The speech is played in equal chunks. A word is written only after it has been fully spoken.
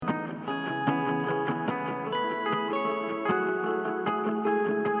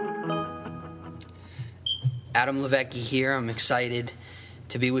Adam Levecki here. I'm excited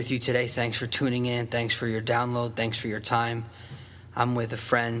to be with you today. Thanks for tuning in. Thanks for your download. Thanks for your time. I'm with a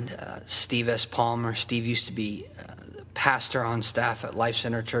friend, Steve S. Palmer. Steve used to be pastor on staff at Life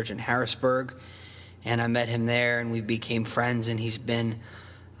Center Church in Harrisburg, and I met him there, and we became friends, and he's been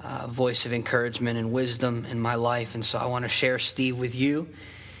a voice of encouragement and wisdom in my life, and so I want to share Steve with you.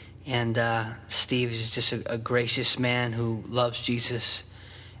 And Steve is just a gracious man who loves Jesus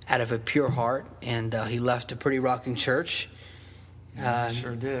out of a pure heart, and he left a pretty rocking church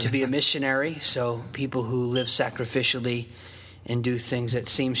Sure did. to be a missionary. So people who live sacrificially and do things that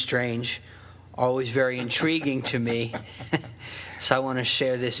seem strange are always very intriguing to me. So I want to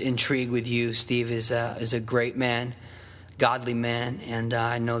share this intrigue with you. Steve is a great man, godly man, and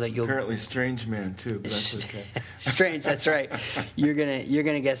I know that you'll Apparently strange man too, but that's okay. strange. That's right. You're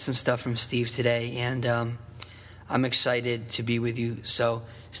gonna get some stuff from Steve today, and I'm excited to be with you. So,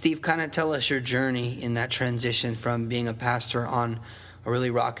 Steve, kind of tell us your journey in that transition from being a pastor on a really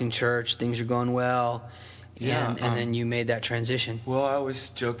rocking church. Things are going well, and then you made that transition. Well, I always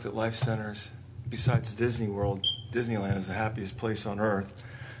joke that Life Centers, besides Disney World, Disneyland is the happiest place on earth.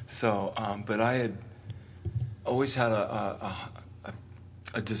 So, but I had always had a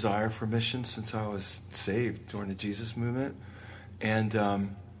desire for mission since I was saved during the Jesus movement,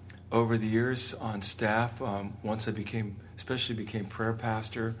 and over the years on staff, once I became prayer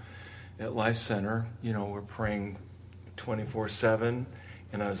pastor at Life Center, we're praying 24/7,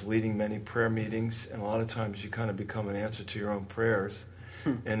 and I was leading many prayer meetings, and a lot of times you kind of become an answer to your own prayers.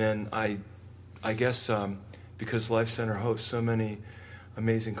 And then I guess because Life Center hosts so many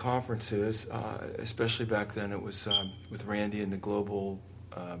amazing conferences, especially back then it was with Randy and the Global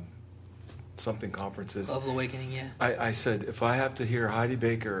something conferences. Global Awakening, yeah. I said, if I have to hear Heidi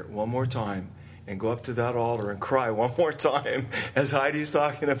Baker one more time and go up to that altar and cry one more time as Heidi's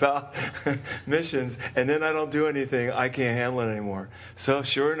talking about missions, and then I don't do anything, I can't handle it anymore. So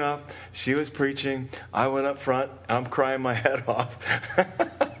sure enough, she was preaching. I went up front. I'm crying my head off.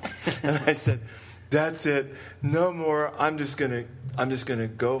 And I said, that's it. No more. I'm just gonna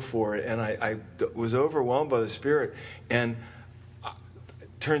go for it. And I was overwhelmed by the Spirit. And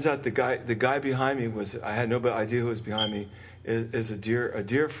turns out the guy behind me I had no idea who was behind me, is a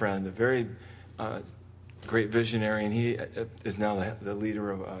dear friend, a very great visionary, and he is now the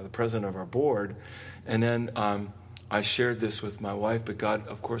leader of the president of our board. And then I shared this with my wife, but God,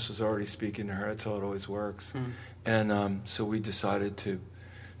 of course, was already speaking to her. That's how it always works. And so we decided to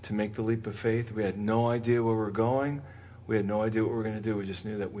make the leap of faith. We had no idea where we were going. We had no idea what we were going to do. We just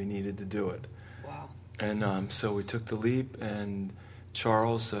knew that we needed to do it. Wow. And so we took the leap, and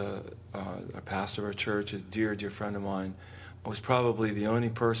Charles, a pastor of our church, a dear friend of mine, was probably the only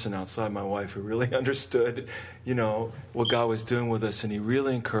person outside my wife who really understood, what God was doing with us. And he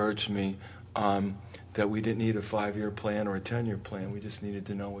really encouraged me that we didn't need a 5-year plan or a 10-year plan. We just needed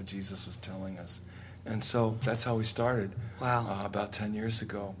to know what Jesus was telling us. And so that's how we started. Wow. About 10 years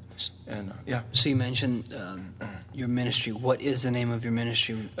ago. And So you mentioned your ministry. What is the name of your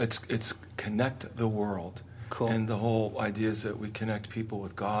ministry? It's Connect the World. Cool. And the whole idea is that we connect people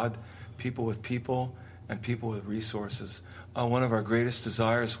with God, people with people, and people with resources. One of our greatest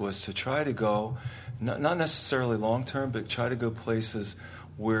desires was to try to go, not necessarily long-term, but try to go places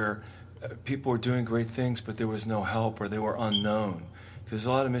where people were doing great things, but there was no help or they were unknown. Because there's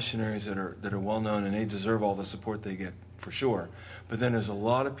a lot of missionaries that are well-known, and they deserve all the support they get, for sure. But then there's a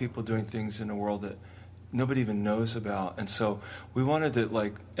lot of people doing things in the world that nobody even knows about. And so we wanted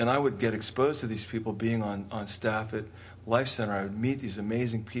to, and I would get exposed to these people being on staff at Life Center. I would meet these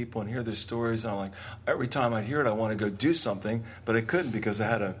amazing people and hear their stories, and I'm like, every time I'd hear it, I want to go do something, but I couldn't because I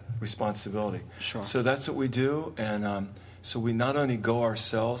had a responsibility. Sure. So that's what we do, and so we not only go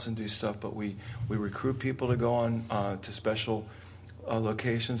ourselves and do stuff, but we recruit people to go on to special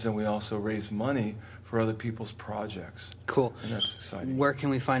locations, and we also raise money for other people's projects. Cool. And that's exciting. Where can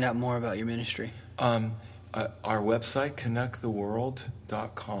we find out more about your ministry? Our website,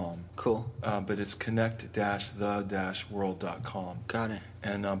 connecttheworld.com. Cool. But it's connect-the-world.com. Got it.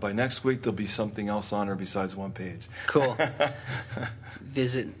 And by next week, there'll be something else on there besides one page. Cool.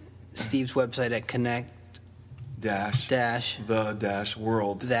 Visit Steve's website at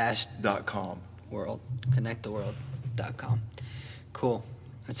connect-the-world.com. Connecttheworld.com. Cool.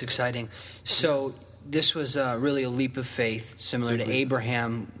 That's exciting. So this was really a leap of faith, similar to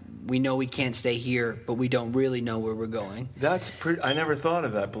Abraham. We know we can't stay here, but we don't really know where we're going. That's pretty. I never thought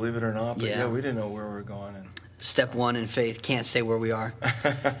of that, believe it or not. But Yeah. we didn't know where we were going. And Step one in faith, can't stay where we are.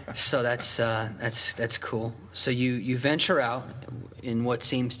 So that's cool. So you venture out in what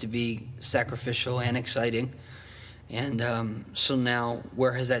seems to be sacrificial and exciting, And so now,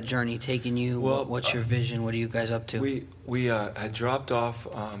 where has that journey taken you? Well, What's your vision? What are you guys up to? We had dropped off.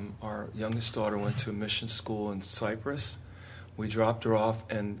 Our youngest daughter went to a mission school in Cyprus. We dropped her off,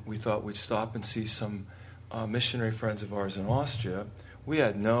 and we thought we'd stop and see some missionary friends of ours in Austria. We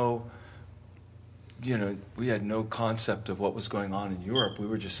had no concept of what was going on in Europe. We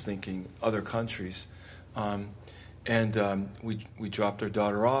were just thinking other countries. We dropped our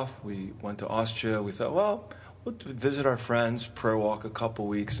daughter off. We went to Austria. We thought, well, we'll visit our friends, prayer walk a couple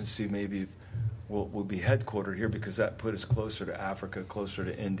weeks, and see maybe if we'll be headquartered here, because that put us closer to Africa, closer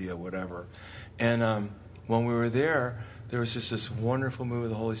to India, whatever. And when we were there was just this wonderful move of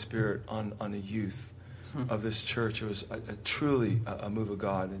the Holy Spirit on the youth of this church. It was truly a move of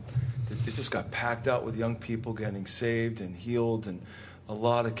God. It just got packed out with young people getting saved and healed, and a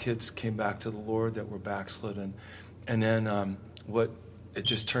lot of kids came back to the Lord that were backslidden. And then it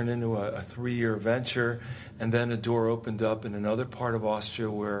just turned into a 3-year venture, and then a door opened up in another part of Austria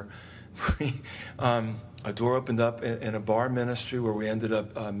where a door opened up in a bar ministry where we ended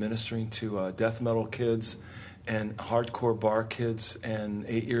up ministering to death metal kids and hardcore bar kids. And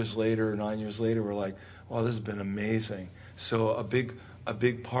 9 years later, we're like, wow, this has been amazing. So a big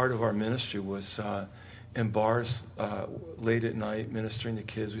part of our ministry was in bars late at night ministering to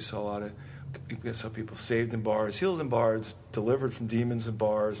kids. We saw people saved in bars, healed in bars, delivered from demons in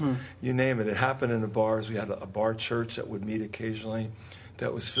bars, you name it. It happened in the bars. We had a bar church that would meet occasionally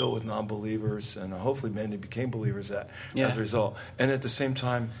that was filled with non-believers, and hopefully many became believers as a result. And at the same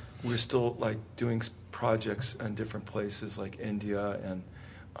time, we're still doing projects in different places like India and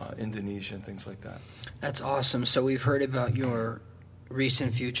Indonesia and things like that. That's awesome. So we've heard about your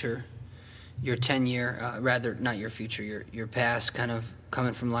recent future, your 10-year, not your future, your past, kind of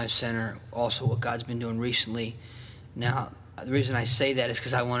coming from Life Center, also what God's been doing recently. Now, the reason I say that is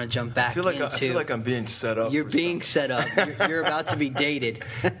because I want to jump back into... I feel like I'm being set up. You're being set up. You're about to be dated.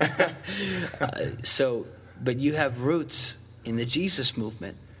 But you have roots in the Jesus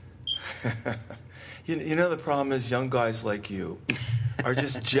movement. You know, the problem is young guys like you are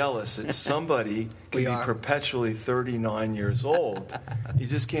just jealous that somebody can be perpetually 39 years old. You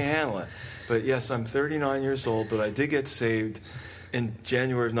just can't handle it. But yes, I'm 39 years old, but I did get saved in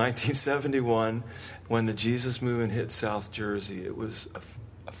January of 1971 when the Jesus movement hit South Jersey. It was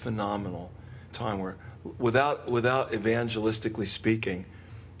a phenomenal time where, without evangelistically speaking,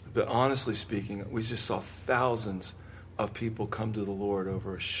 but honestly speaking, we just saw thousands of people come to the Lord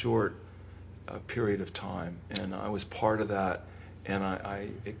over a short period of time. And I was part of that, and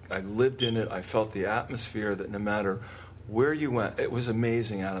I lived in it. I felt the atmosphere that no matter where you went, it was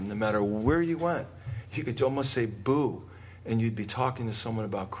amazing, Adam. No matter where you went, you could almost say boo, and you'd be talking to someone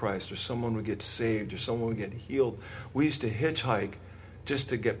about Christ, or someone would get saved, or someone would get healed. We used to hitchhike just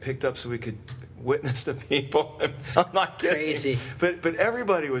to get picked up so we could witness to people. I'm not kidding. Crazy. But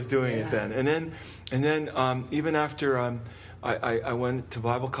everybody was doing it then. And then even after I went to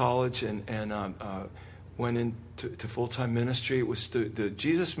Bible college and went into full-time ministry, it was the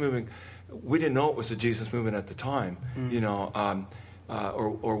Jesus movement. We didn't know it was the Jesus movement at the time,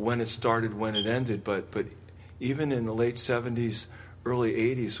 or when it started, when it ended. But even in the late 70s, early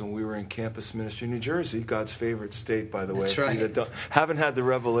 80s, when we were in campus ministry in New Jersey, God's favorite state, by the way. That's right. For you that haven't had the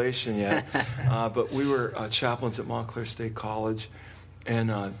revelation yet. But we were chaplains at Montclair State College,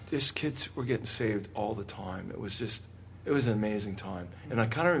 and these kids were getting saved all the time. It was an amazing time. And I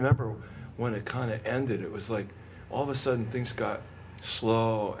kind of remember when it kind of ended, it was like all of a sudden things got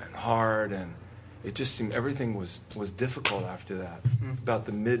slow and hard, and it just seemed everything was difficult after that. About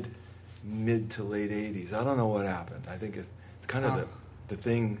the mid to late 80s. I don't know what happened. I think it's kind of the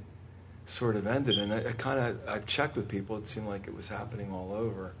thing sort of ended, and I've checked with people. It seemed like it was happening all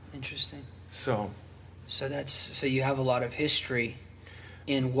over. Interesting. So you have a lot of history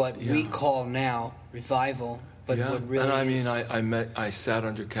in what we call now revival, but what really and I mean, I sat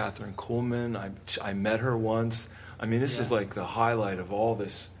under Catherine Kuhlman. I met her once. I mean, this is like the highlight of all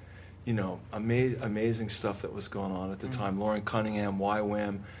this, amazing stuff that was going on at the time. Lauren Cunningham,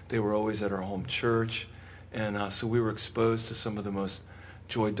 YWAM, they were always at our home church. And so we were exposed to some of the most,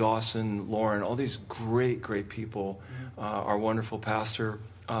 Joy Dawson, Lauren, all these great, great people. Our wonderful pastor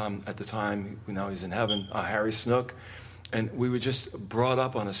at the time, now he's in heaven, Harry Snook. And we were just brought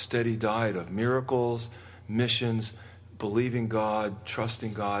up on a steady diet of miracles, missions, believing God,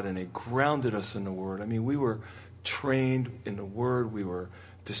 trusting God, and it grounded us in the Word. I mean, we were trained in the Word, we were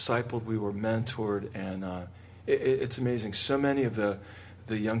discipled, we were mentored, and it's amazing. So many of the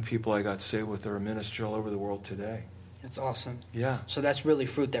young people I got saved with are in ministry all over the world today. That's awesome. Yeah. So that's really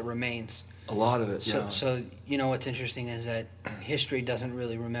fruit that remains. A lot of it, So what's interesting is that history doesn't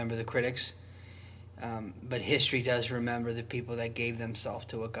really remember the critics. But history does remember the people that gave themselves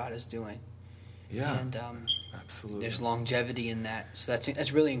to what God is doing. Yeah, And absolutely. there's longevity in that. So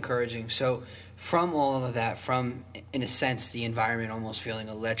that's really encouraging. So from all of that, from, in a sense, the environment almost feeling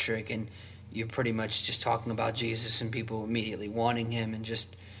electric, and you're pretty much just talking about Jesus and people immediately wanting him, and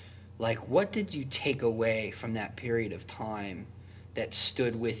just like, what did you take away from that period of time that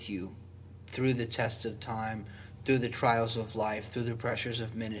stood with you through the tests of time, through the trials of life, through the pressures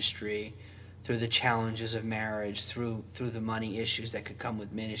of ministry, through the challenges of marriage, through the money issues that could come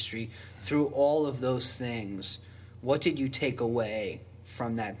with ministry, through all of those things? What did you take away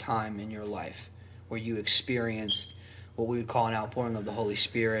from that time in your life where you experienced what we would call an outpouring of the Holy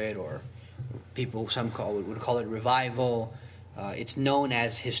Spirit, or some would call it revival? It's known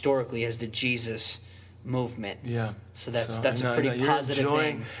as, historically, as the Jesus movement. Yeah. So that's a pretty positive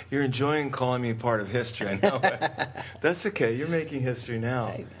thing. You're enjoying calling me part of history. I know it. That's okay. You're making history now.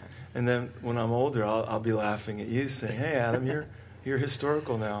 Hey, man. And then when I'm older, I'll be laughing at you, saying, "Hey, Adam, you're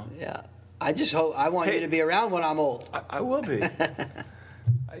historical now." Yeah. I want you to be around when I'm old. I will be.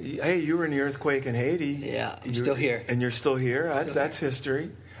 Hey, you were in the earthquake in Haiti. Yeah, I'm still here. And you're still here. That's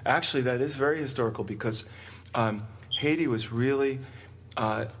history. Actually, that is very historical, because Haiti was really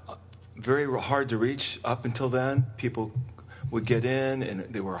very hard to reach up until then. People would get in,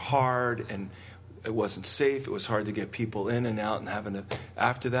 and they were hard, and it wasn't safe. It was hard to get people in and out, and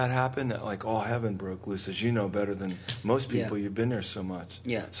after that happened, like, all heaven broke loose, as you know better than most people. Yeah. You've been there so much.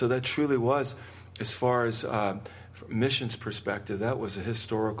 Yeah. So that truly was, as far as missions perspective, that was a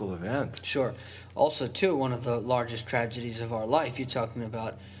historical event. Sure. Also, too, one of the largest tragedies of our life. You're talking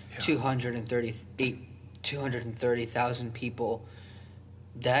about 230,000 people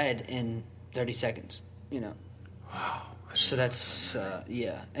dead in 30 seconds. Wow. So that's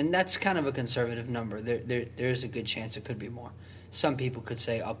and that's kind of a conservative number. There's a good chance it could be more. Some people could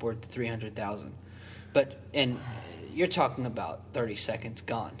say upward to 300,000, and you're talking about 30 seconds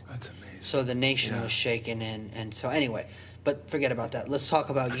gone. That's amazing. So the nation was shaken, and so anyway. But forget about that. Let's talk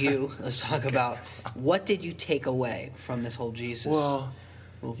about you. Let's talk about, what did you take away from this whole Jesus? Well,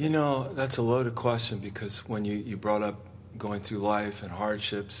 that's a loaded question, because when you brought up going through life and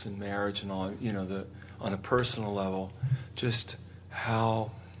hardships and marriage and all, on a personal level, just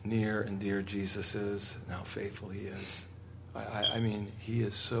how near and dear Jesus is and how faithful he is. I mean, he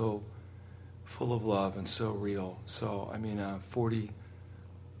is so full of love and so real. So,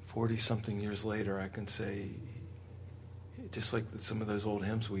 40-something years later, I can say, just like some of those old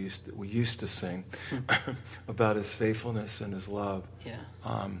hymns we used to sing about his faithfulness and his love. Yeah.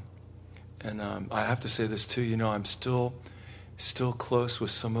 I have to say this too. I'm still close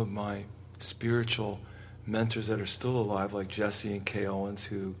with some of my spiritual mentors that are still alive, like Jesse and Kay Owens,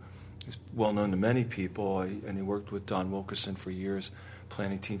 who is well known to many people, and he worked with Don Wilkerson for years,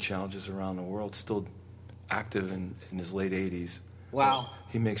 planning teen challenges around the world. Still active in his late 80s. Wow.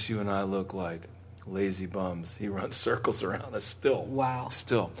 He makes you and I look like lazy bums. He runs circles around us still. Wow.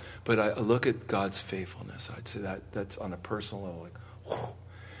 Still. But I look at God's faithfulness. I'd say that's on a personal level, like, whew.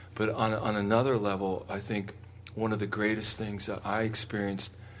 But on another level, I think one of the greatest things that I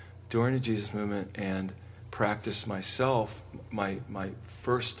experienced during the Jesus movement and practiced myself, my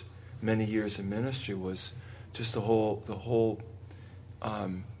first many years in ministry, was just the whole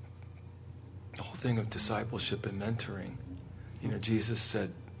thing of discipleship and mentoring. Jesus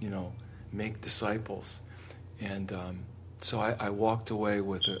said, make disciples. And so I walked away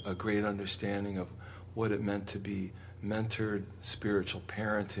with a great understanding of what it meant to be mentored, spiritual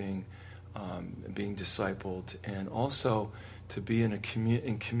parenting, being discipled, and also to be in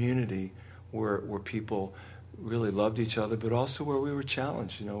community where people really loved each other, but also where we were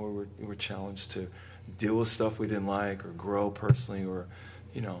challenged, where we were challenged to deal with stuff we didn't like or grow personally, or,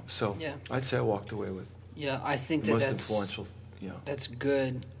 So yeah. I'd say I walked away with I think the most influential. That's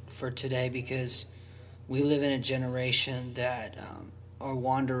good for today, because we live in a generation that are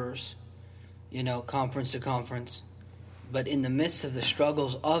wanderers, conference to conference. But in the midst of the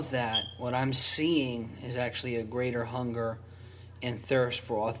struggles of that, what I'm seeing is actually a greater hunger and thirst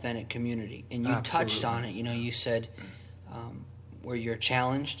for authentic community. And you touched on it. You said where you're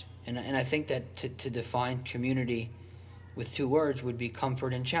challenged. And I think that to define community with two words would be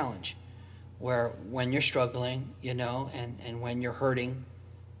comfort and challenge. Where when you're struggling, and when you're hurting,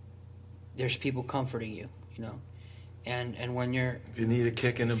 there's people comforting you, And when if you need a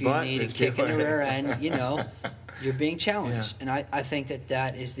kick in the butt, you need a kick in the rear end, you're being challenged. Yeah. And I think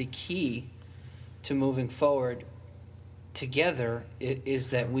that is the key to moving forward together,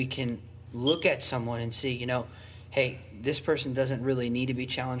 is that we can look at someone and see, hey, this person doesn't really need to be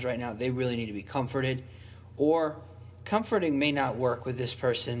challenged right now. They really need to be comforted. Or comforting may not work with this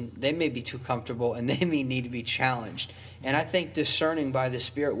person. They may be too comfortable, and they may need to be challenged. And I think discerning by the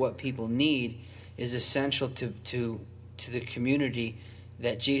Spirit what people need is essential to the community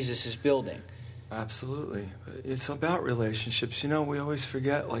that Jesus is building. Absolutely. It's about relationships. We always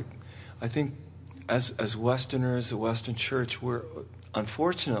forget, I think as Westerners, the Western church, we're,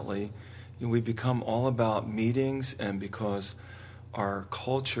 unfortunately, we become all about meetings, and because our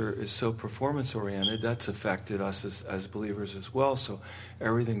culture is so performance-oriented, that's affected us as believers as well. So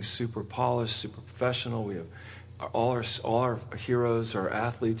everything's super polished, super professional. We have all our heroes, our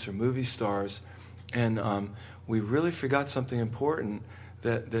athletes, our movie stars, and we really forgot something important,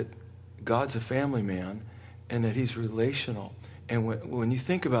 that God's a family man, and that He's relational. And when you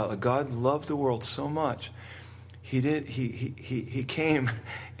think about it, God loved the world so much, He came,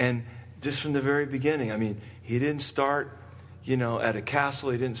 and just from the very beginning, I mean, He didn't start, at a castle.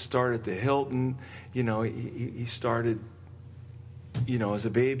 He didn't start at the Hilton. He started, as a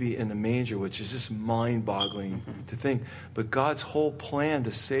baby in the manger, which is just mind-boggling to think. But God's whole plan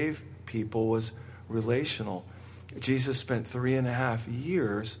to save people was relational. Jesus spent 3.5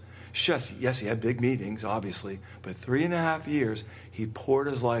 years. Yes, he had big meetings, obviously, but 3.5 years, he poured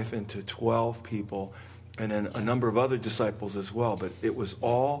his life into 12 people, and then a number of other disciples as well. But it was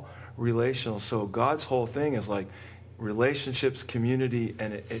all relational. So God's whole thing is like relationships, community,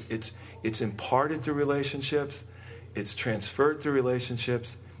 and it's imparted through relationships, it's transferred through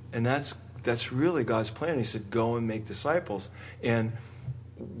relationships, and that's really God's plan. He said, "Go and make disciples." And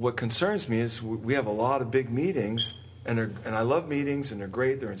what concerns me is we have a lot of big meetings. And I love meetings, and they're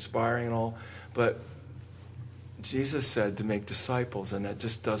great, they're inspiring and all, but Jesus said to make disciples, and that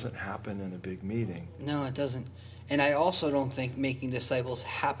just doesn't happen in a big meeting. No, it doesn't. And I also don't think making disciples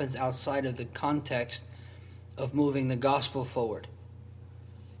happens outside of the context of moving the gospel forward.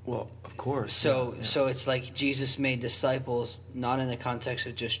 Well, of course. So it's like Jesus made disciples not in the context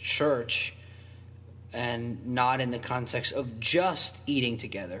of just church, and not in the context of just eating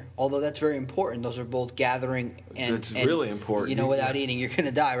together, although that's very important. Those are both gathering and that's really important. Without eating, you're going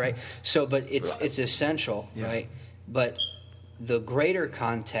to die, right? So, but it's essential, right? But the greater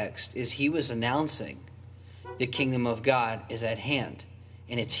context is He was announcing the kingdom of God is at hand,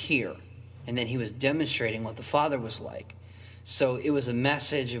 and it's here. And then He was demonstrating what the Father was like. So it was a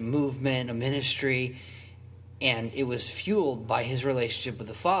message, a movement, a ministry, and it was fueled by His relationship with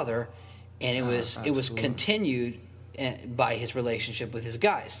the Father. And it was continued by His relationship with His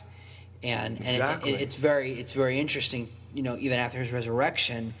guys, and exactly. It's very interesting. Even after His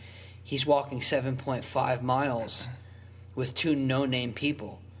resurrection, He's walking 7.5 miles with 2 no-name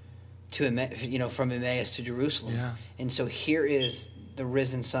people from Emmaus to Jerusalem. Yeah. And so here is the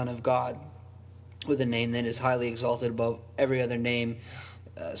risen Son of God with a name that is highly exalted above every other name,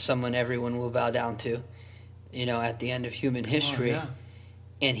 someone everyone will bow down to. At the end of human history. Oh, yeah.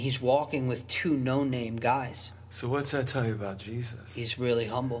 And He's walking with 2 no-name guys. So what's that tell you about Jesus? He's really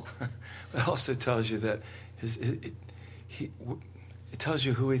humble. It also tells you that it tells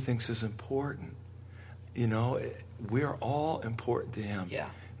you who He thinks is important. We're all important to Him. Yeah.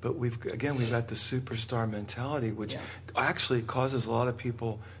 But we've got the superstar mentality, which actually causes a lot of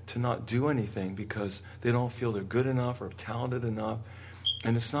people to not do anything because they don't feel they're good enough or talented enough.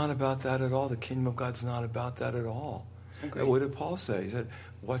 And it's not about that at all. The kingdom of God's not about that at all. Agreed. What did Paul say? He said,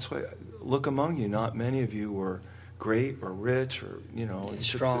 "Look among you, not many of you were great or rich or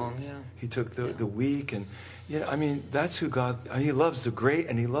strong." He took the weak, and that's who God. He loves the great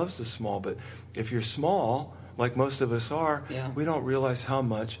and He loves the small. But if you're small, like most of us are, we don't realize how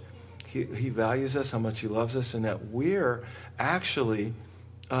much He values us, how much He loves us, and that we're actually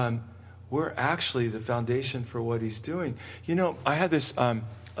the foundation for what He's doing. I had this. I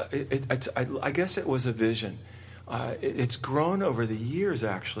guess it was a vision. It's grown over the years,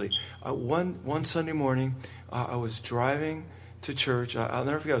 actually. One Sunday morning, I was driving to church. I'll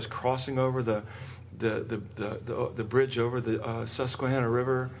never forget. I was crossing over the bridge over the Susquehanna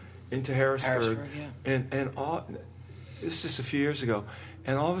River into Harrisburg, and this is just a few years ago.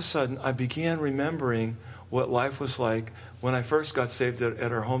 And all of a sudden, I began remembering what life was like when I first got saved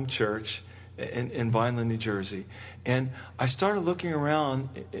at our home church in Vineland, New Jersey. And I started looking around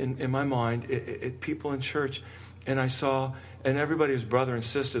in my mind at people in church. And I saw, and everybody was brother and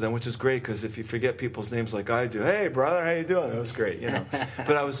sister then, which is great because if you forget people's names like I do, "Hey, brother, how you doing?" That was great,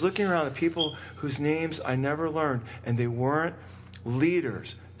 But I was looking around at people whose names I never learned, and they weren't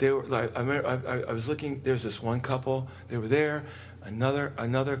leaders. They were like, I was looking. There's this one couple. They were there.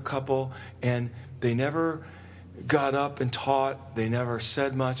 Another couple, and they never got up and taught. They never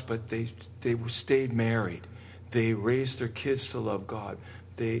said much, but they stayed married. They raised their kids to love God.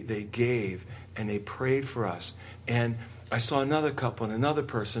 they gave and they prayed for us. And I saw another couple and another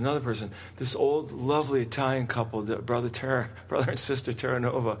person. This old, lovely Italian couple, brother and sister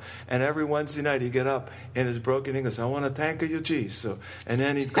Terranova. And every Wednesday night he'd get up in his broken English, I want to thank you, Jesus. And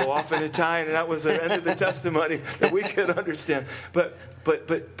then he'd go off in Italian, and that was the end of the testimony that we could understand. But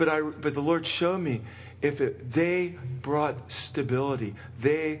the Lord showed me, they brought stability.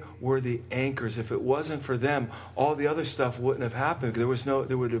 They were the anchors. If it wasn't for them, all the other stuff wouldn't have happened. There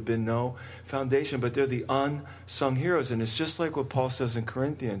would have been no foundation. But they're the unsung heroes. And it's just like what Paul says in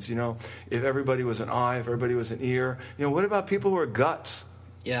Corinthians. If everybody was an eye, if everybody was an ear. What about people who are guts?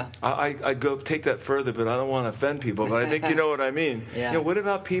 Yeah. I go take that further, but I don't want to offend people. But I think you know what I mean. Yeah. What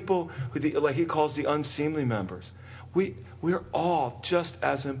about people who, like he calls the unseemly members? We're all just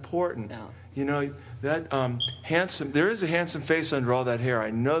as important. Yeah. That handsome. There is a handsome face under all that hair.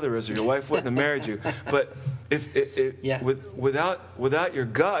 I know there is, or your wife wouldn't have married you. But without your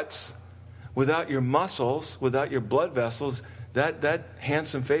guts, without your muscles, without your blood vessels, that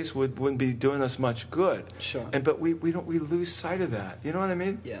handsome face wouldn't be doing us much good. Sure. But we lose sight of that. You know what I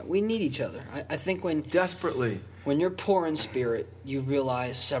mean? Yeah, we need each other. I think desperately. When you're poor in spirit, you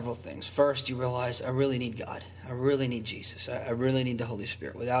realize several things. First, you realize I really need God. I really need Jesus. I really need the Holy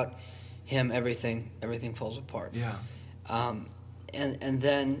Spirit. Without Him, everything falls apart. Yeah. And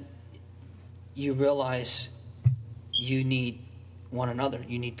then you realize you need one another.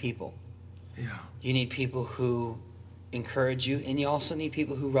 You need people. Yeah. You need people who encourage you, and you also need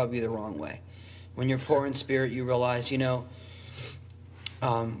people who rub you the wrong way. When you're poor in spirit, you realize,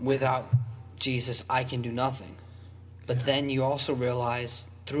 without Jesus, I can do nothing. But then you also realize,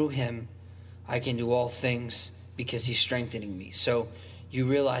 through Him, I can do all things because He's strengthening me. So you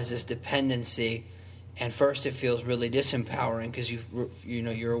realize this dependency, and first it feels really disempowering because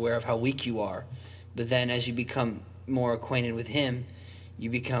you're aware of how weak you are. But then as you become more acquainted with Him, you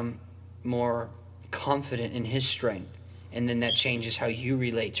become more confident in His strength. And then that changes how you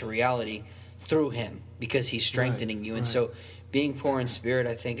relate to reality through Him because He's strengthening you. And so being poor in spirit,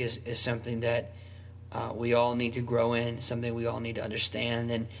 I think, is something that we all need to grow in, something we all need to understand.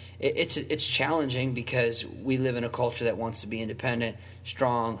 And it's challenging because we live in a culture that wants to be independent,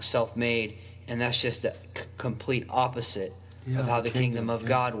 strong, self-made, and that's just the complete opposite of how the kingdom of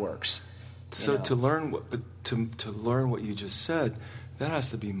God works. So to learn what you just said, that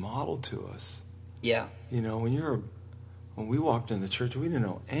has to be modeled to us. Yeah. When we walked in the church, we didn't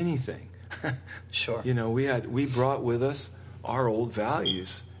know anything. Sure. We brought with us our old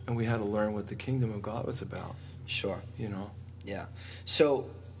values, and we had to learn what the kingdom of God was about. Sure. Yeah. So,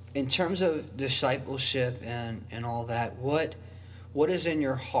 in terms of discipleship and all that, what is in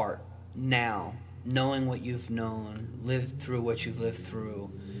your heart now, knowing what you've known, lived through what you've lived through,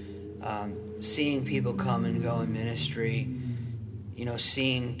 seeing people come and go in ministry,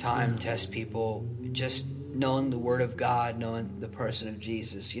 seeing time test people, just knowing the Word of God, knowing the person of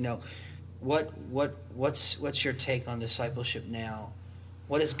Jesus. What's your take on discipleship now?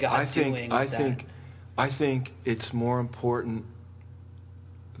 What is God doing with that? I think it's more important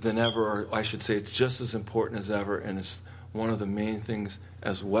than ever, or I should say it's just as important as ever, and it's one of the main things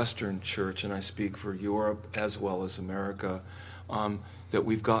as Western church, and I speak for Europe as well as America, that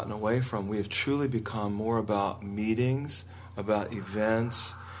we've gotten away from. We have truly become more about meetings, about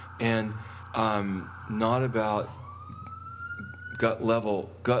events, and not about gut level.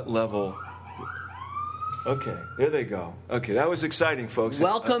 Okay, there they go. Okay, that was exciting, folks.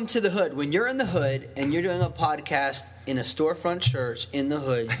 Welcome to the hood. When you're in the hood and you're doing a podcast in a storefront church in the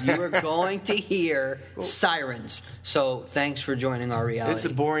hood, you are going to hear sirens. So thanks for joining our reality. It's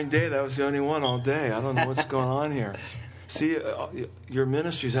a boring day. That was the only one all day. I don't know what's going on here. See, your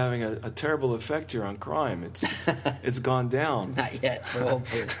ministry's having a terrible effect here on crime. It's gone down. Not yet, but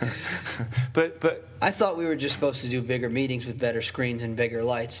hopefully. But I thought we were just supposed to do bigger meetings with better screens and bigger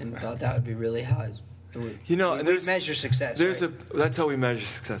lights, and thought that would be really how we measure success. That's how we measure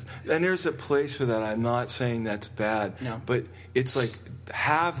success. And there's a place for that. I'm not saying that's bad. No. But it's like,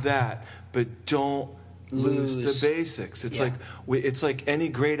 have that, but don't lose the basics. It's it's like any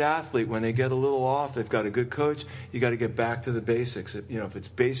great athlete, when they get a little off, they've got a good coach, you got to get back to the basics. If it's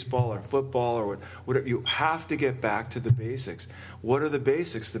baseball or football or whatever, you have to get back to the basics. What are the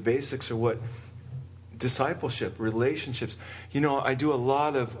basics? The basics are what? Discipleship, relationships. I do a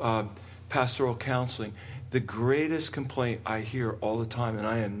lot of pastoral counseling. The greatest complaint I hear all the time, and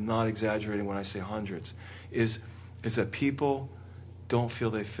I am not exaggerating when I say hundreds, is that people don't feel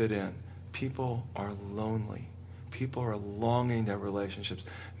they fit in. People are lonely. People are longing to have relationships.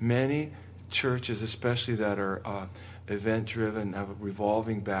 Many churches, especially that are event-driven, have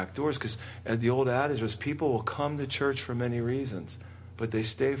revolving back doors, because the old adage was people will come to church for many reasons, but they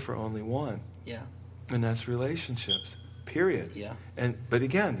stay for only one. Yeah. And that's relationships. Period. Yeah. But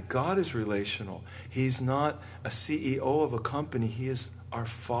again, God is relational. He's not a CEO of a company. He is our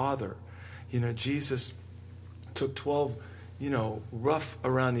Father. Jesus took 12, rough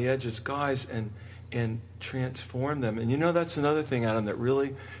around the edges guys and transformed them. And that's another thing, Adam, that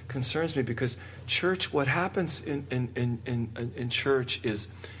really concerns me, because church, what happens in church is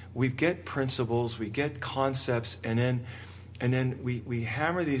we get principles, we get concepts, and then we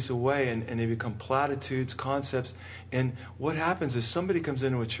hammer these away, and they become platitudes, concepts. And what happens is somebody comes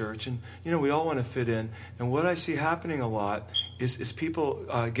into a church, and we all want to fit in. And what I see happening a lot is people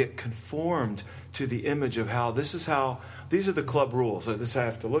get conformed to the image of these are the club rules. This I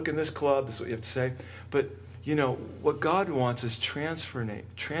have to look in this club. This is what you have to say. But what God wants is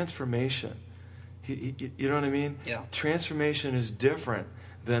transformation. You know what I mean? Yeah. Transformation is different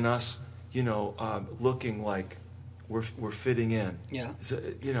than us, looking like we're fitting in. Yeah.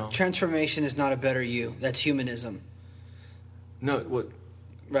 Transformation is not a better you. That's humanism. No, what?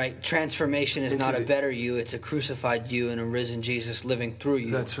 Right. Transformation is not a better you. It's a crucified you and a risen Jesus living through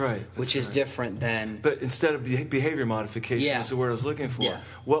you. That's right. Which is different than... But instead of behavior modification is the word I was looking for. Yeah.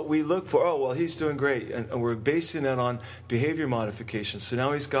 What we look for, he's doing great. And we're basing that on behavior modification. So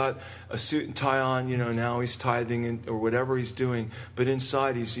now he's got a suit and tie on, now he's tithing or whatever he's doing. But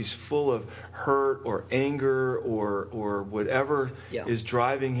inside he's full of hurt or anger or whatever is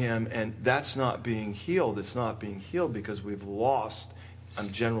driving him. And that's not being healed. It's not being healed because we've lost... I'm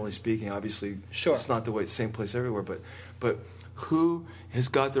generally speaking, obviously, It's not the same place everywhere, but who has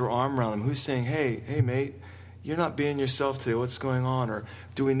got their arm around him? Who's saying, hey, mate, you're not being yourself today. What's going on? Or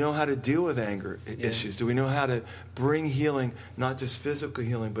do we know how to deal with anger issues? Do we know how to bring healing, not just physical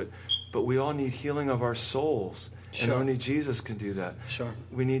healing, but we all need healing of our souls. And only Jesus can do that. Sure.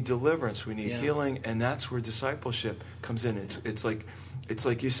 We need deliverance. We need healing, and that's where discipleship comes in. It's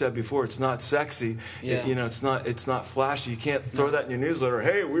like you said before. It's not sexy. Yeah. It's not flashy. You can't throw that in your newsletter.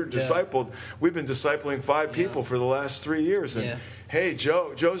 Hey, we're discipled. We've been discipling 5 people for the last 3 years, and hey,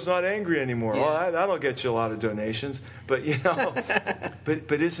 Joe's not angry anymore. Yeah. Well, that'll get you a lot of donations. But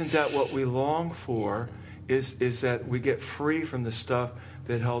but isn't that what we long for? Is that we get free from the stuff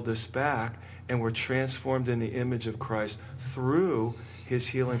that held us back, and we're transformed in the image of Christ through His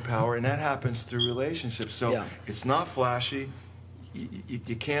healing power, and that happens through relationships. So it's not flashy.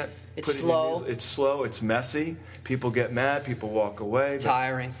 You can't. It's slow. It's slow. It's messy. People get mad. People walk away. It's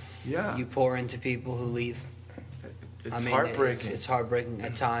tiring. Yeah. You pour into people who leave. It's heartbreaking. It's heartbreaking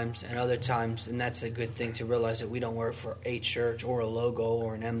at times, and other times, and that's a good thing to realize that we don't work for a church or a logo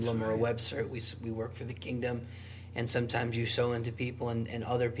or an emblem or a website. We work for the kingdom, and sometimes you sow into people, and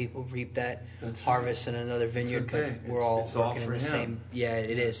other people reap that harvest in another vineyard. It's okay. But we're all it's working all for in the him. same. Yeah,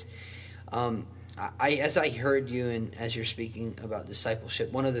 it is. As I heard you and as you're speaking about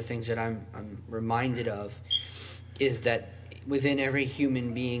discipleship, one of the things that I'm reminded of is that within every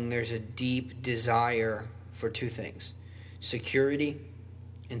human being there's a deep desire for 2 things: security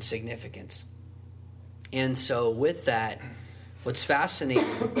and significance. And so with that, what's fascinating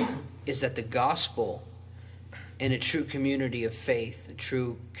is that the gospel and a true community of faith, a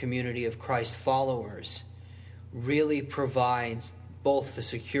true community of Christ followers, really provides both the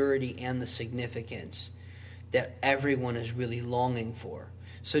security and the significance that everyone is really longing for.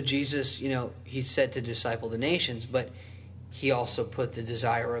 So Jesus, he said to disciple the nations, but he also put the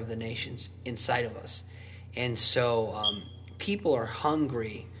desire of the nations inside of us. And so people are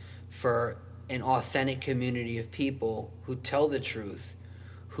hungry for an authentic community of people who tell the truth,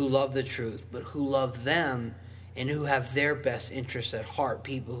 who love the truth, but who love them and who have their best interests at heart,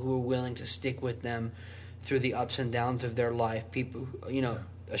 people who are willing to stick with them through the ups and downs of their life, people who,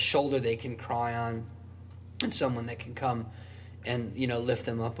 a shoulder they can cry on and someone that can come and, lift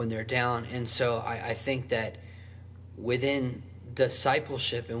them up when they're down. And so I think that within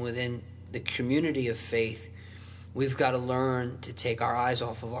discipleship and within the community of faith, we've got to learn to take our eyes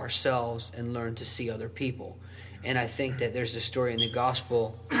off of ourselves and learn to see other people. And I think that there's a story in the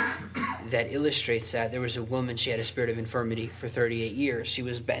gospel that illustrates that. There was a woman, she had a spirit of infirmity for 38 years. She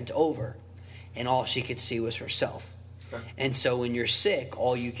was bent over, and all she could see was herself. And so when you're sick,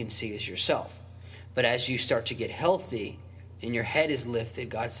 all you can see is yourself. But as you start to get healthy and your head is lifted,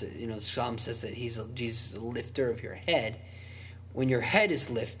 God says, the Psalm says that Jesus is a lifter of your head. When your head is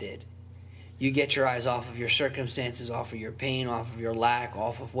lifted, you get your eyes off of your circumstances, off of your pain, off of your lack,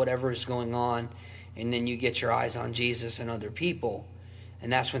 off of whatever is going on, and then you get your eyes on Jesus and other people,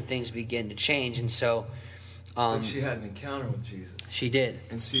 and that's when things begin to change. And so but she had an encounter with Jesus. She did.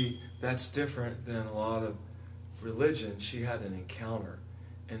 And see, that's different than a lot of religion. She had an encounter,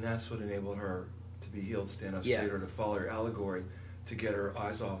 and that's what enabled her to be healed, stand up straight, or to follow her allegory. to get her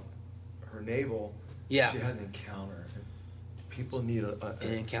eyes off her navel. Yeah. She had an encounter. And people need an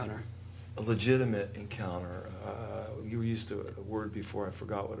encounter. A legitimate encounter. You were used to a word before, I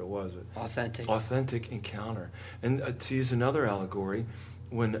forgot what it was. But authentic encounter. And to use another allegory,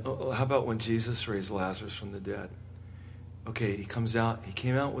 how about when Jesus raised Lazarus from the dead? Okay, he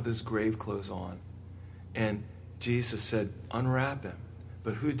came out with his grave clothes on. And Jesus said, unwrap him.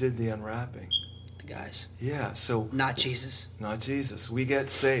 But who did the unwrapping? The guys. Yeah, so... Not Jesus. Not Jesus. We get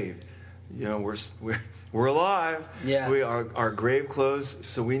saved. You know, we're alive. Yeah. Our grave clothes.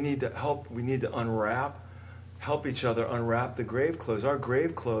 So we need to help. We need to help each other unwrap the grave clothes. Our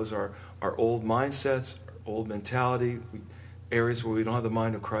grave clothes are our old mindsets, our old mentality, areas where we don't have the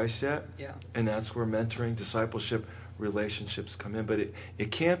mind of Christ yet. Yeah. And that's where mentoring, discipleship, relationships come in. But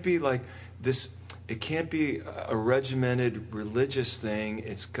it can't be like this. It can't be a regimented religious thing.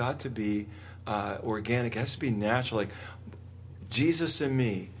 It's got to be organic. It has to be natural. Like Jesus and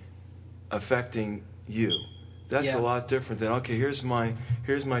me affecting you. That's a lot different than, okay, here's my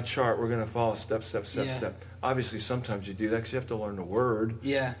chart. We're going to follow step. Obviously, sometimes you do that because you have to learn the word.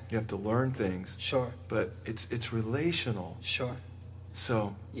 Yeah. You have to learn things. Sure. But it's relational. Sure.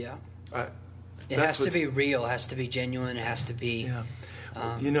 So. Yeah. It has to be real. It has to be genuine. It has to be. Yeah.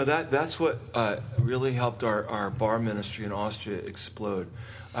 That's what really helped our bar ministry in Austria explode.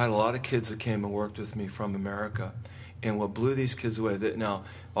 I had a lot of kids that came and worked with me from America. And what blew these kids away, now,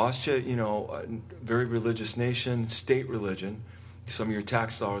 Austria, very religious nation, state religion. Some of your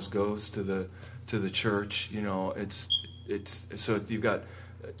tax dollars goes to the church. It's so you've got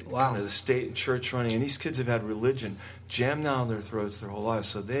kind of the state and church running, and these kids have had religion jammed down their throats their whole lives.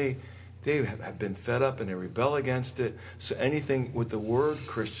 So they have been fed up and they rebel against it. So anything with the word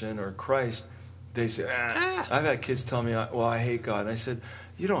Christian or Christ, they say, I've had kids tell me, well, I hate God. And I said,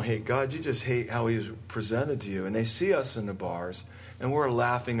 you don't hate God, you just hate how he was presented to you. And they see us in the bars, and we're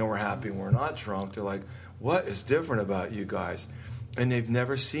laughing and we're happy and we're not drunk. They're like, what is different about you guys? And they've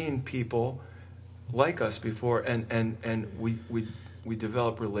never seen people like us before. And we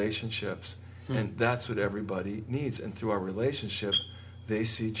develop relationships, and that's what everybody needs. And through our relationship, they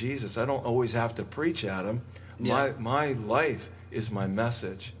see Jesus. I don't always have to preach at them. Yeah. My life is my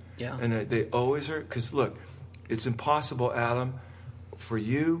message. Yeah. And they always are, because look, it's impossible, Adam, for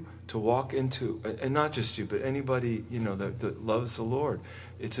you to walk into, and not just you, but anybody that loves the Lord.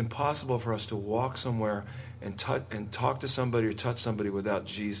 It's impossible for us to walk somewhere and talk to somebody or touch somebody without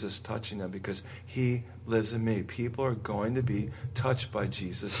Jesus touching them, because he lives in me. People are going to be touched by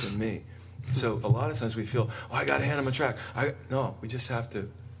Jesus in me. So a lot of times we feel, I got to hand him a track. No, we just have to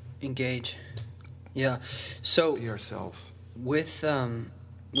engage. Yeah. So be ourselves. With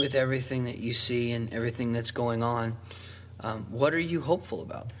everything that you see and everything that's going on, what are you hopeful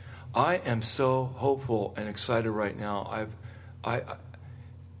about? I am so hopeful and excited right now.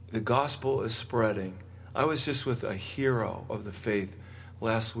 The gospel is spreading. I was just with a hero of the faith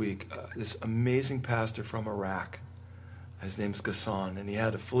last week, this amazing pastor from Iraq. His name's Ghassan, and he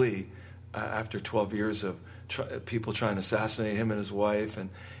had to flee after 12 years of people trying to assassinate him and his wife.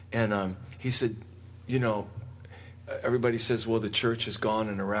 And he said, everybody says, well, the church is gone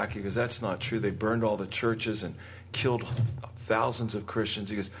in Iraq. He goes, that's not true. They burned all the churches and killed thousands of Christians.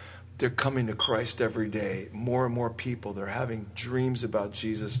 He goes, they're coming to Christ every day. More and more people. They're having dreams about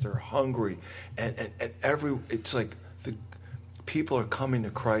Jesus. They're hungry. And it's like the people are coming to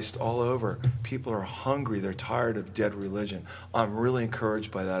Christ all over. People are hungry. They're tired of dead religion. I'm really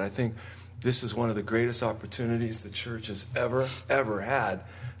encouraged by that. I think this is one of the greatest opportunities the church has ever had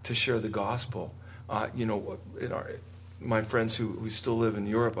to share the gospel. My friends who still live in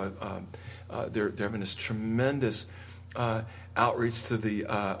Europe, they're having this tremendous outreach to the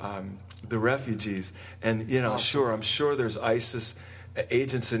refugees, and awesome. I'm sure there's ISIS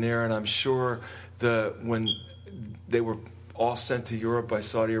agents in there, and I'm sure when they were all sent to Europe by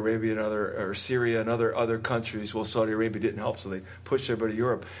Saudi Arabia or Syria and other countries. Well, Saudi Arabia didn't help, so they pushed everybody to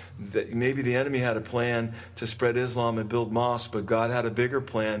Europe. Maybe the enemy had a plan to spread Islam and build mosques, but God had a bigger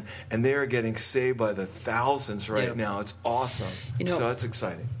plan, and they are getting saved by the thousands right now. It's awesome. So that's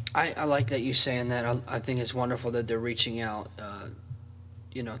exciting. I like that you saying that. I think it's wonderful that they're reaching out,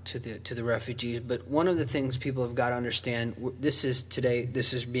 to the refugees. But one of the things people have got to understand, this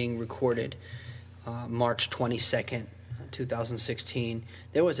is being recorded March 22nd, 2016.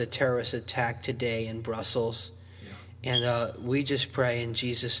 There was a terrorist attack today in Brussels. Yeah. And we just pray in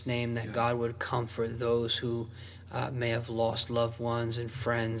Jesus' name that God would comfort those who may have lost loved ones and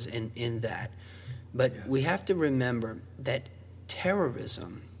friends in that. But we have to remember that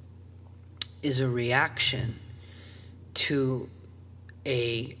terrorism is a reaction to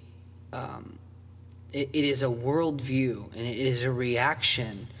a it is a worldview, and it is a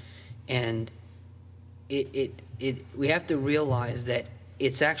reaction, and we have to realize that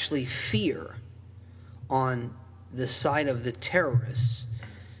it's actually fear on the side of the terrorists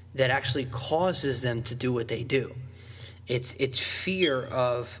that actually causes them to do what they do. It's fear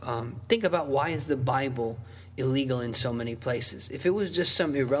of think about, why is the Bible illegal in so many places? If it was just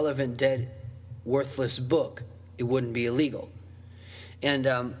some irrelevant, dead, worthless book, it wouldn't be illegal. And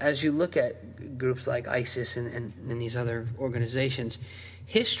as you look at groups like ISIS and these other organizations,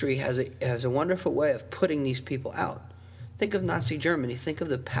 history has a wonderful way of putting these people out. Think of Nazi Germany. Think of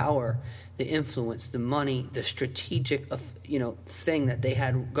the power, the influence, the money, the strategic thing that they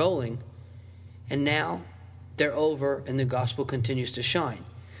had going, and now they're over, and the gospel continues to shine.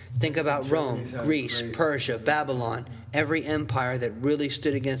 Think about Rome, Greece, Persia, Babylon. Every empire that really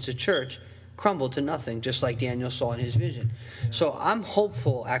stood against the church crumbled to nothing, just like Daniel saw in his vision. Yeah. So I'm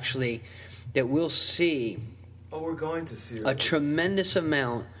hopeful, actually, that we'll see we're going to see a tremendous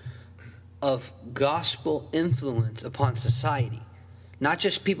amount of gospel influence upon society. Not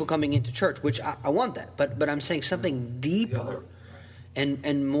just people coming into church, which I want that, but I'm saying something deeper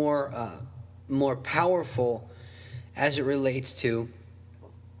and more powerful as it relates to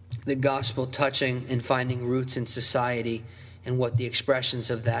the gospel touching and finding roots in society and what the expressions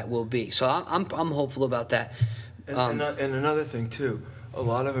of that will be. So I'm hopeful about that. And another thing, too, a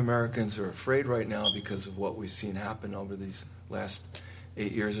lot of Americans are afraid right now because of what we've seen happen over these last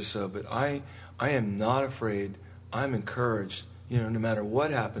 8 years or so. But I am not afraid. I'm encouraged. No matter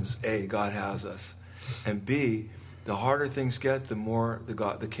what happens, A, God has us. And B, the harder things get, the more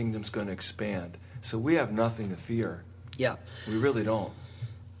the kingdom's going to expand. So we have nothing to fear. Yeah. We really don't.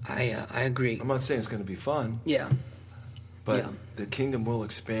 I agree. I'm not saying it's going to be fun. Yeah. But the kingdom will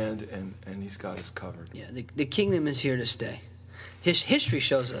expand, and he's got us covered. Yeah, the kingdom is here to stay. History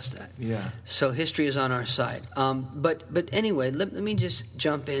shows us that. Yeah. So history is on our side. But anyway, let me just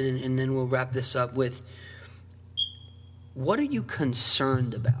jump in, and then we'll wrap this up with, what are you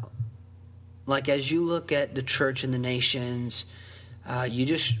concerned about? Like, as you look at the church and the nations, you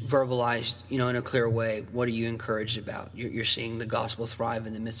just verbalized, in a clear way, what are you encouraged about? You're seeing the gospel thrive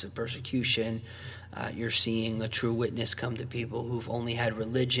in the midst of persecution. You're seeing a true witness come to people who've only had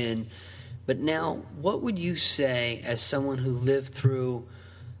religion. But now, what would you say, as someone who lived through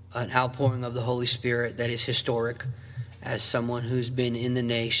an outpouring of the Holy Spirit that is historic, as someone who's been in the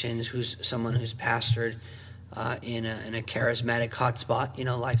nations, someone who's pastored in a charismatic hotspot,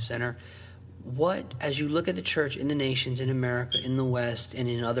 Life Center, what, as you look at the church in the nations, in America, in the West, and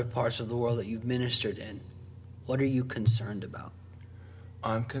in other parts of the world that you've ministered in, what are you concerned about?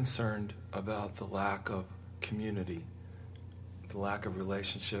 I'm concerned about the lack of community, the lack of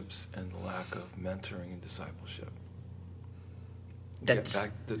relationships, and the lack of mentoring and discipleship. Get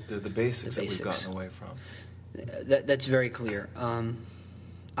back to the basics that we've gotten away from. That's very clear.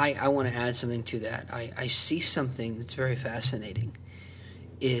 I want to add something to that. I see something that's very fascinating,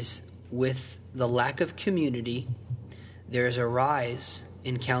 is with the lack of community, there's a rise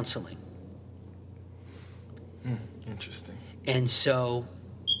in counseling. Interesting. And so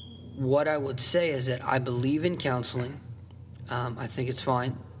what I would say is that I believe in counseling. I think it's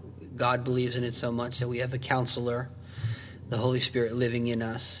fine. God believes in it so much that we have a counselor, the Holy Spirit living in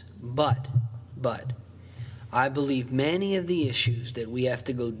us. But I believe many of the issues that we have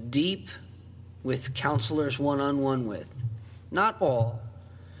to go deep with counselors one-on-one with, not all,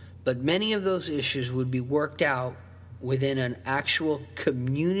 but many of those issues would be worked out within an actual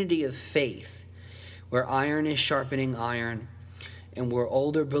community of faith where iron is sharpening iron and where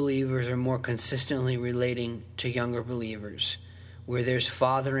older believers are more consistently relating to younger believers, where there's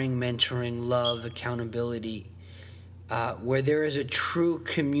fathering, mentoring, love, accountability, where there is a true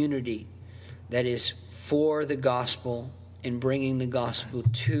community that is for the gospel and bringing the gospel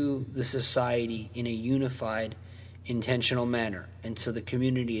to the society in a unified, intentional manner. And so the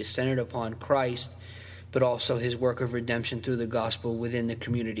community is centered upon Christ, but also his work of redemption through the gospel within the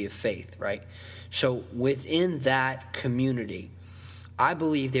community of faith, right? So within that community, I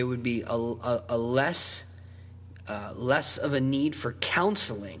believe there would be a less of a need for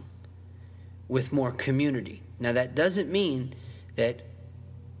counseling with more community. Now, that doesn't mean that,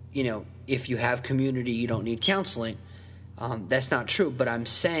 if you have community, you don't need counseling. That's not true, but I'm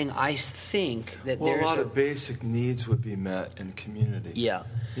saying I think that there's a lot of basic needs would be met in community. Yeah.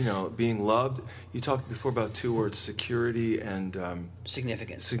 Being loved. You talked before about two words, security and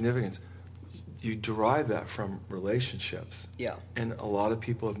significance. You derive that from relationships. Yeah. And a lot of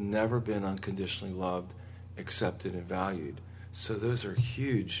people have never been unconditionally loved, accepted, and valued. So those are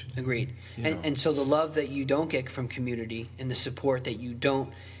huge. Agreed. And so the love that you don't get from community and the support that you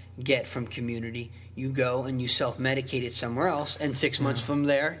don't get from community. You go and you self-medicate it somewhere else, and 6 months from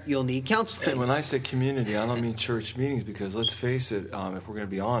there, you'll need counseling. And when I say community, I don't mean church meetings, because let's face it, if we're going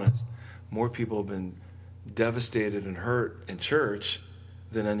to be honest, more people have been devastated and hurt in church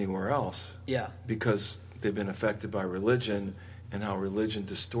than anywhere else. Yeah. Because they've been affected by religion, and how religion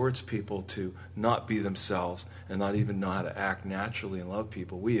distorts people to not be themselves and not even know how to act naturally and love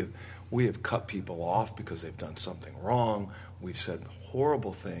people. We have cut people off because they've done something wrong. We've said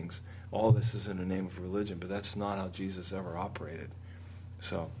horrible things. All this is in the name of religion, but that's not how Jesus ever operated.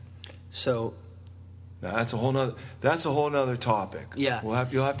 So that's a whole nother topic. Yeah. You'll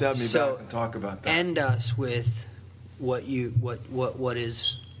have to have me back and talk about that. End us with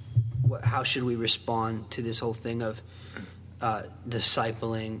how should we respond to this whole thing of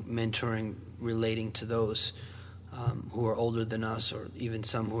discipling, mentoring, relating to those who are older than us, or even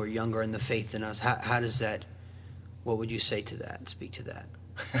some who are younger in the faith than us. How does that? What would you say to that? Speak to that.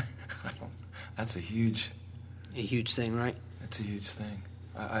 That's a huge thing, right? That's a huge thing.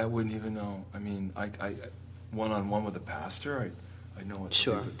 I wouldn't even know. I mean, I one-on-one with a pastor, I know what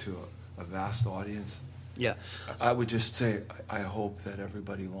to do, but to a vast audience. Yeah. I would just say, I hope that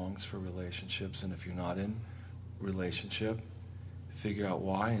everybody longs for relationships, and if you're not in relationship, figure out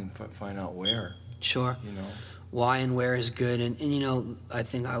why and find out where. Sure. Why and where is good. And I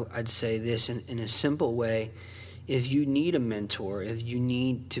think I'd say this in a simple way. If you need a mentor, if you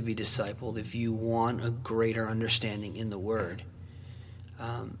need to be discipled, if you want a greater understanding in the Word,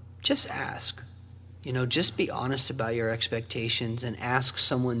 just ask. Just be honest about your expectations and ask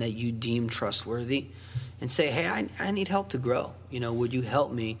someone that you deem trustworthy and say, hey, I need help to grow. Would you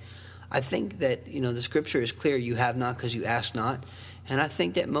help me? I think that, the Scripture is clear, you have not because you ask not. And I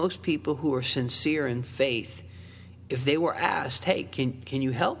think that most people who are sincere in faith, if they were asked, hey, can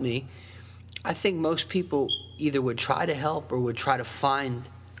you help me? I think most people either would try to help or would try to find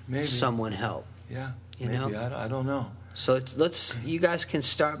someone help. Yeah, maybe. I don't know. So you guys can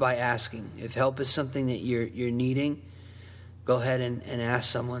start by asking. If help is something that you're needing, go ahead and ask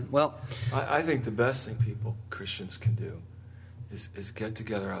someone. Well, I think the best thing Christians can do is get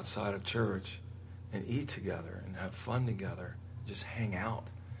together outside of church and eat together and have fun together, just hang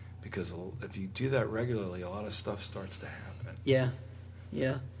out. Because if you do that regularly, a lot of stuff starts to happen. Yeah.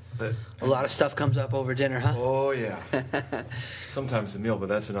 But a lot of stuff comes up over dinner, huh? Oh, yeah. Sometimes the meal, but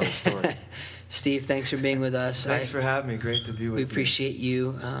that's another story. Steve, thanks for being with us. Thanks for having me. Great to be with you. We appreciate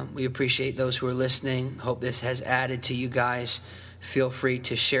you. We appreciate those who are listening. Hope this has added to you guys. Feel free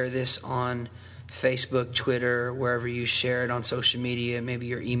to share this on Facebook, Twitter, wherever you share it on social media, maybe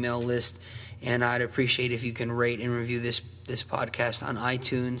your email list. And I'd appreciate if you can rate and review this podcast on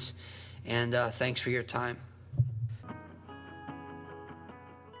iTunes. And thanks for your time.